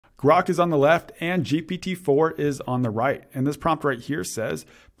Groq is on the left and GPT-4 is on the right. And this prompt right here says,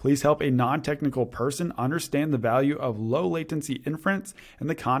 please help a non-technical person understand the value of low latency inference in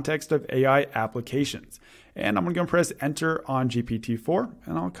the context of AI applications. And I'm going to go and press enter on GPT-4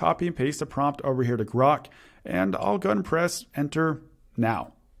 and I'll copy and paste the prompt over here to Groq and I'll go ahead and press enter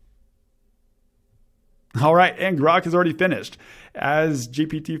now. All right, and Groq is already finished as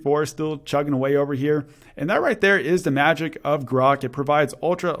GPT-4 is still chugging away over here. And that right there is the magic of Groq. It provides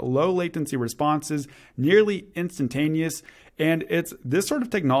ultra low latency responses, nearly instantaneous. And it's this sort of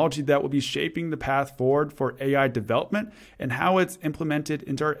technology that will be shaping the path forward for AI development and how it's implemented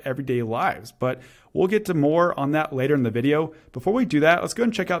into our everyday lives. But we'll get to more on that later in the video. Before we do that, let's go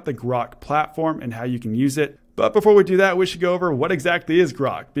and check out the Groq platform and how you can use it. But before we do that, we should go over what exactly is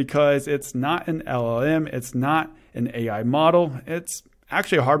Groq, because it's not an LLM, it's not an AI model, it's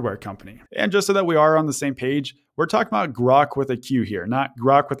actually a hardware company. And just so that we are on the same page, we're talking about Groq with a Q here, not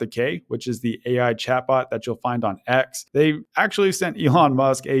Groq with a K, which is the AI chatbot that you'll find on X. They actually sent Elon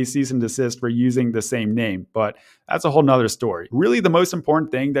Musk a cease and desist for using the same name, but that's a whole nother story. Really, the most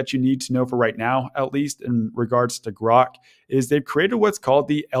important thing that you need to know for right now, at least in regards to Groq, is they've created what's called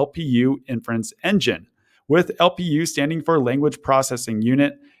the LPU inference engine. With LPU standing for Language Processing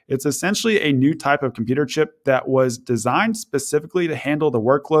Unit, it's essentially a new type of computer chip that was designed specifically to handle the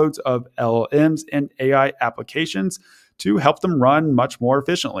workloads of LLMs and AI applications to help them run much more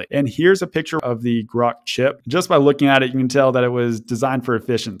efficiently. And here's a picture of the Groq chip. Just by looking at it, you can tell that it was designed for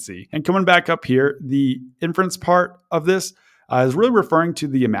efficiency. And coming back up here, the inference part of this is really referring to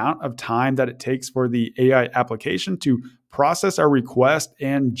the amount of time that it takes for the AI application to process our request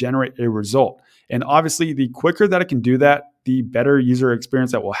and generate a result. And obviously, the quicker that it can do that, the better user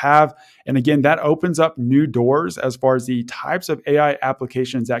experience that we'll have. And again, that opens up new doors as far as the types of AI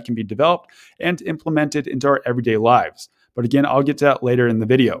applications that can be developed and implemented into our everyday lives. But again, I'll get to that later in the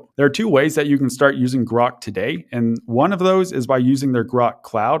video. There are two ways that you can start using Groq today. And one of those is by using their Groq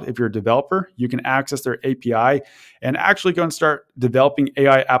Cloud. If you're a developer, you can access their API and actually go and start developing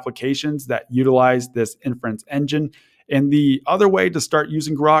AI applications that utilize this inference engine. And the other way to start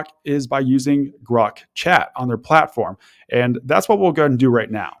using Groq is by using Groq Chat on their platform. And that's what we'll go ahead and do right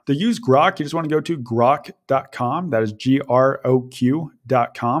now. To use Groq, you just want to go to groq.com. That is GROQ.com.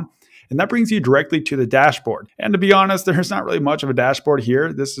 And that brings you directly to the dashboard. And to be honest, there's not really much of a dashboard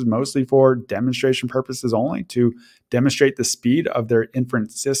here. This is mostly for demonstration purposes only, to demonstrate the speed of their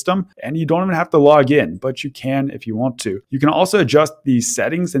inference system. And you don't even have to log in, but you can if you want to. You can also adjust the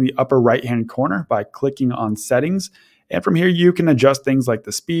settings in the upper right-hand corner by clicking on settings. And from here, you can adjust things like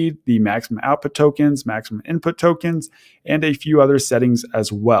the speed, the maximum output tokens, maximum input tokens, and a few other settings as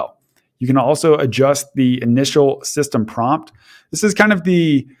well. You can also adjust the initial system prompt. This is kind of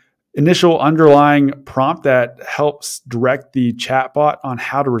the initial underlying prompt that helps direct the chatbot on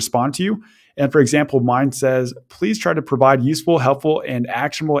how to respond to you. And for example, mine says, please try to provide useful, helpful, and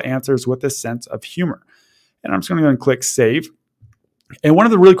actionable answers with a sense of humor. And I'm just going to go and click save. And one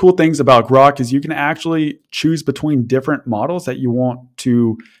of the really cool things about Groq is you can actually choose between different models that you want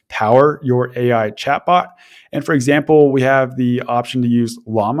to power your AI chatbot. And for example, we have the option to use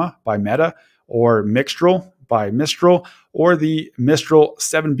Llama by Meta, or Mixtral by Mistral, or the Mistral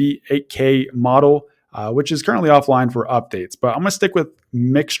 7B 8K model, which is currently offline for updates. But I'm going to stick with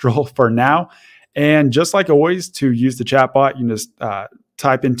Mixtral for now. And just like always, to use the chatbot, you can just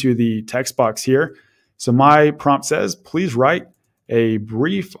type into the text box here. So my prompt says, please write a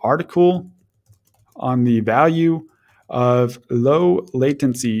brief article on the value of low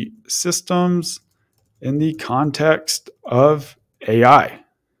latency systems in the context of AI.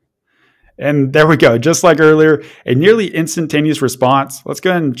 And there we go. Just like earlier, a nearly instantaneous response. Let's go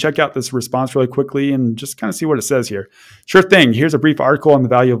ahead and check out this response really quickly and just kind of see what it says here. Sure thing. Here's a brief article on the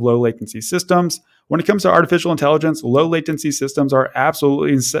value of low latency systems. When it comes to artificial intelligence, low latency systems are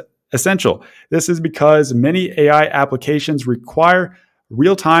absolutely essential. This is because many AI applications require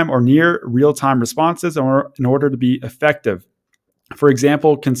real-time or near real-time responses in order to be effective. For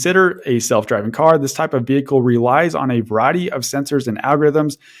example, consider a self-driving car. This type of vehicle relies on a variety of sensors and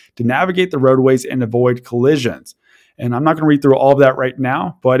algorithms to navigate the roadways and avoid collisions. And I'm not going to read through all of that right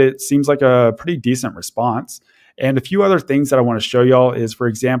now, but it seems like a pretty decent response. And a few other things that I want to show y'all is, for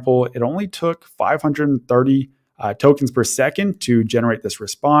example, it only took 530 tokens per second to generate this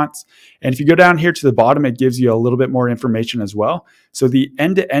response. And if you go down here to the bottom, it gives you a little bit more information as well. So the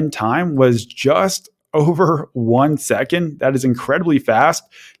end-to-end time was just over 1 second. That is incredibly fast.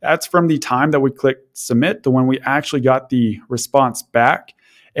 That's from the time that we clicked submit to when we actually got the response back.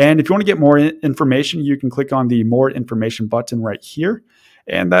 And if you want to get more information, you can click on the more information button right here,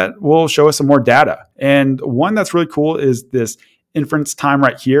 and that will show us some more data. And one that's really cool is this inference time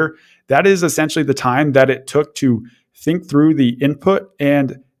right here, that is essentially the time that it took to think through the input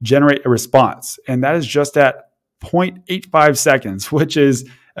and generate a response. And that is just at 0.85 seconds, which is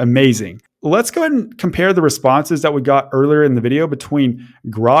amazing. Let's go ahead and compare the responses that we got earlier in the video between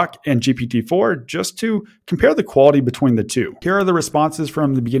Groq and GPT-4 just to compare the quality between the two. Here are the responses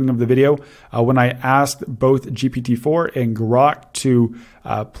from the beginning of the video when I asked both GPT-4 and Groq to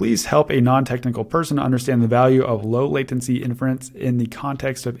please help a non-technical person understand the value of low latency inference in the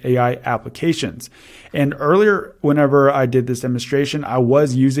context of AI applications. And earlier, whenever I did this demonstration, I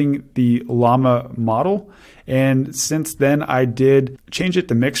was using the Llama model. And since then, I did change it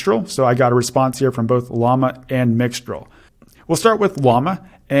to Mixtral. So I got a response here from both Llama and Mixtral. We'll start with Llama.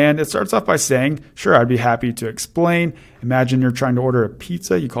 And it starts off by saying, sure, I'd be happy to explain. Imagine you're trying to order a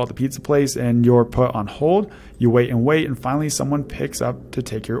pizza. You call the pizza place and you're put on hold. You wait, and finally someone picks up to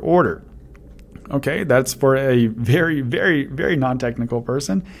take your order. Okay, that's for a very, very, very non-technical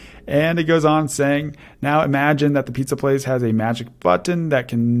person. And it goes on saying, now imagine that the pizza place has a magic button that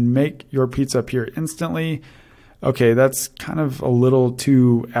can make your pizza appear instantly. Okay, that's kind of a little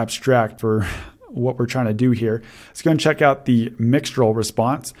too abstract for what we're trying to do here. Let's go and check out the Mixtral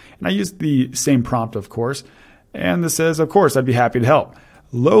response. And I used the same prompt, of course. And this says, of course, I'd be happy to help.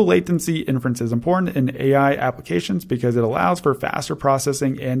 Low latency inference is important in AI applications because it allows for faster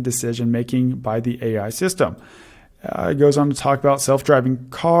processing and decision making by the AI system. It goes on to talk about self-driving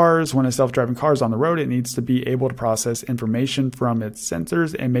cars. When a self-driving car is on the road, it needs to be able to process information from its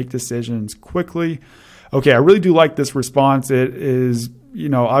sensors and make decisions quickly. Okay, I really do like this response. It is,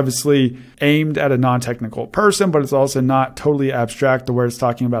 obviously aimed at a non-technical person, but it's also not totally abstract to where it's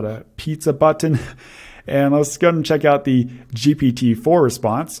talking about a pizza button. And let's go and check out the GPT-4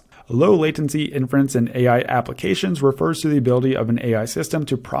 response. Low latency inference in AI applications refers to the ability of an AI system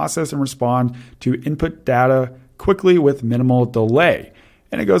to process and respond to input data quickly with minimal delay.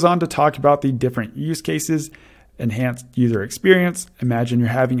 And it goes on to talk about the different use cases. Enhanced user experience. Imagine you're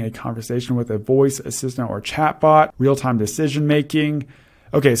having a conversation with a voice assistant or chatbot, real-time decision making.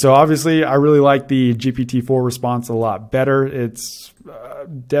 Okay, so obviously I really like the GPT-4 response a lot better. It's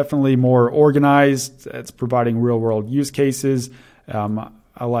definitely more organized. It's providing real-world use cases.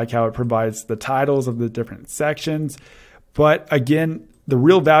 I like how it provides the titles of the different sections. But again, the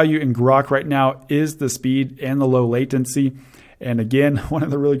real value in Groq right now is the speed and the low latency. And again, one of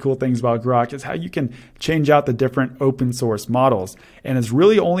the really cool things about Groq is how you can change out the different open source models. And it's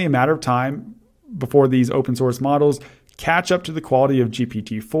really only a matter of time before these open source models catch up to the quality of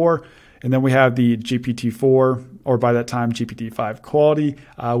GPT-4. And then we have the GPT-4, or by that time, GPT-5 quality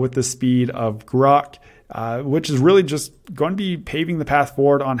with the speed of Groq, which is really just going to be paving the path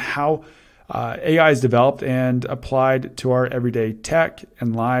forward on how AI is developed and applied to our everyday tech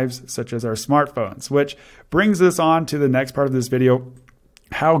and lives, such as our smartphones, which brings us on to the next part of this video,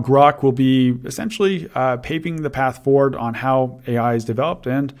 how Groq will be essentially paving the path forward on how AI is developed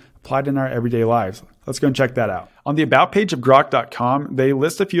and applied in our everyday lives. Let's go and check that out. On the About page of Groq.com, they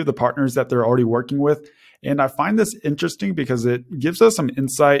list a few of the partners that they're already working with. And I find this interesting because it gives us some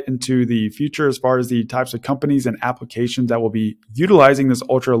insight into the future as far as the types of companies and applications that will be utilizing this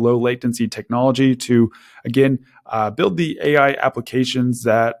ultra low latency technology to, again, build the AI applications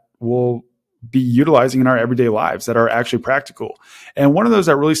that will be utilizing in our everyday lives that are actually practical. And one of those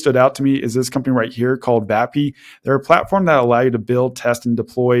that really stood out to me is this company right here called Vapi. They're a platform that allow you to build, test, and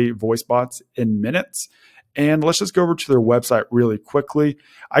deploy voice bots in minutes. And let's just go over to their website really quickly.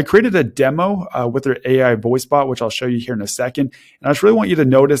 I created a demo with their AI voice bot, which I'll show you here in a second. And I just really want you to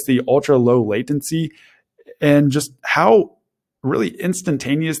notice the ultra low latency and just how really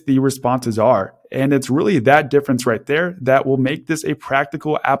instantaneous the responses are. And it's really that difference right there that will make this a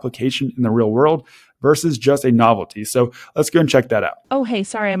practical application in the real world versus just a novelty. So let's go and check that out. Oh, hey,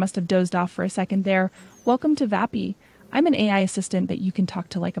 sorry, I must have dozed off for a second there. Welcome to Vapi. I'm an AI assistant that you can talk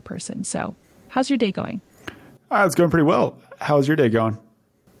to like a person. So how's your day going? It's going pretty well. How's your day going?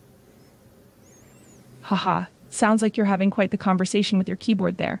 Haha, sounds like you're having quite the conversation with your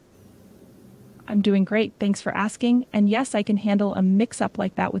keyboard there. I'm doing great, thanks for asking. And yes, I can handle a mix-up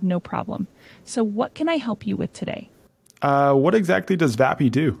like that with no problem. So what can I help you with today? What exactly does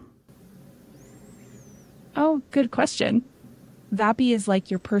Vapi do? Oh, good question. Vapi is like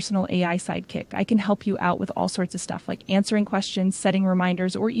your personal AI sidekick. I can help you out with all sorts of stuff like answering questions, setting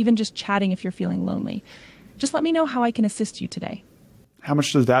reminders, or even just chatting if you're feeling lonely. Just let me know how I can assist you today. How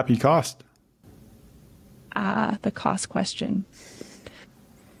much does Vapi cost? The cost question.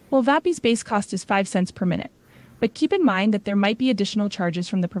 Well, Vapi's base cost is 5 cents per minute. But keep in mind that there might be additional charges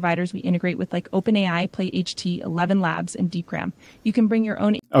from the providers we integrate with, like OpenAI, PlayHT, 11 Labs, and Deepgram. You can bring your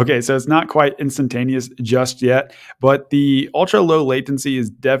own. Okay, so it's not quite instantaneous just yet, but the ultra low latency is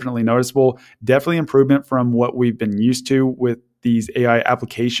definitely noticeable, definitely improvement from what we've been used to with these AI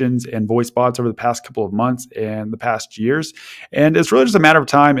applications and voice bots over the past couple of months and the past years. And it's really just a matter of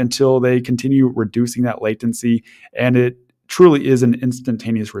time until they continue reducing that latency and it truly is an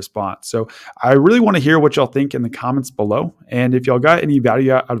instantaneous response. So I really want to hear what y'all think in the comments below. And if y'all got any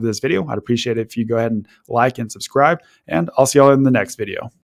value out of this video, I'd appreciate it if you go ahead and like and subscribe, and I'll see y'all in the next video.